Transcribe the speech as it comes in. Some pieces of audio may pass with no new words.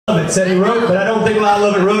it said he wrote, but I don't think I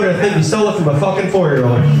Love It wrote it. I think he stole it from a fucking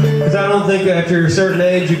 4-year-old. Because I don't think after a certain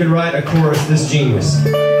age you can write a chorus this genius.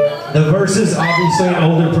 The verses, obviously an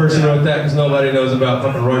older person wrote that because nobody knows about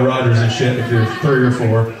fucking Roy Rogers and shit if you're 3 or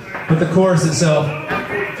 4. But the chorus itself,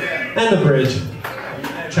 and the bridge,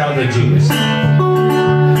 childhood genius.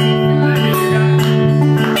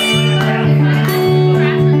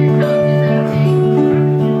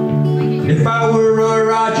 If I were Roy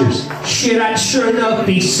Rogers, shit, I'd sure enough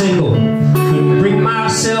be single. Couldn't bring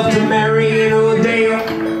myself to marry an O'Dale.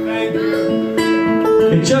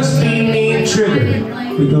 It'd just be me and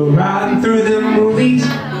Trigger. We go riding through the movies.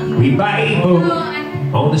 We buy a boat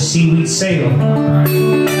on the sea we'd sail.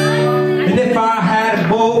 And if I had a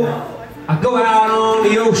boat, I'd go out on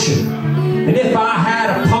the ocean. And if I had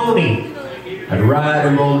a pony, I'd ride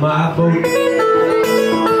him on my boat.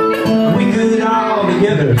 We could all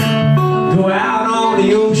together go out on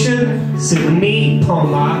the ocean, sit me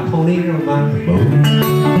upon my pony on my boat.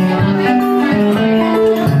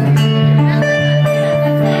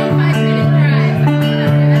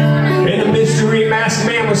 And the mystery masked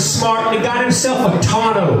man was smart and he got himself a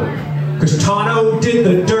tonneau, cause Tonto did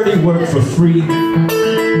the dirty work for free.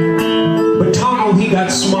 But Tonto, he got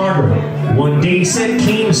smarter. One day he said,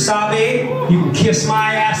 King Sabe, you can kiss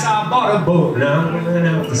my ass, I bought a boat, now I'm going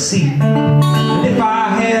out to sea. And if I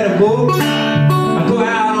had a boat, I'd go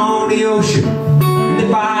out on the ocean. And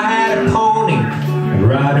if I had a pony, I'd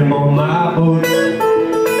ride him on my boat.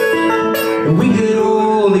 And we could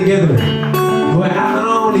all together go out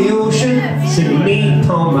on the ocean, sit me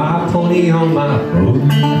upon my pony on my boat.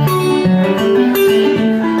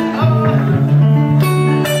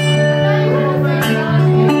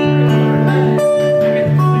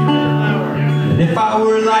 If I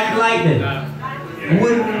were like lightning, I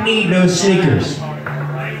wouldn't need no sneakers.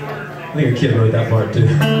 I think a kid wrote that part too.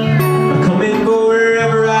 I'd come and go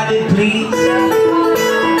wherever I did please.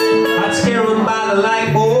 I'd scare them by the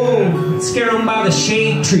light pole, I'd scare them by the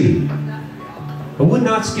shade tree. I would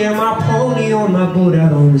not scare my pony on my boat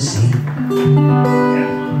out on the sea.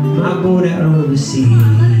 My boat out on the sea.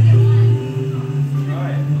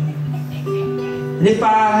 And if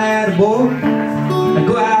I had a boat, I'd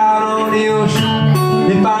go out on the ocean.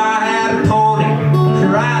 If I had a pony,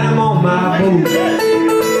 I'd ride him on my boat.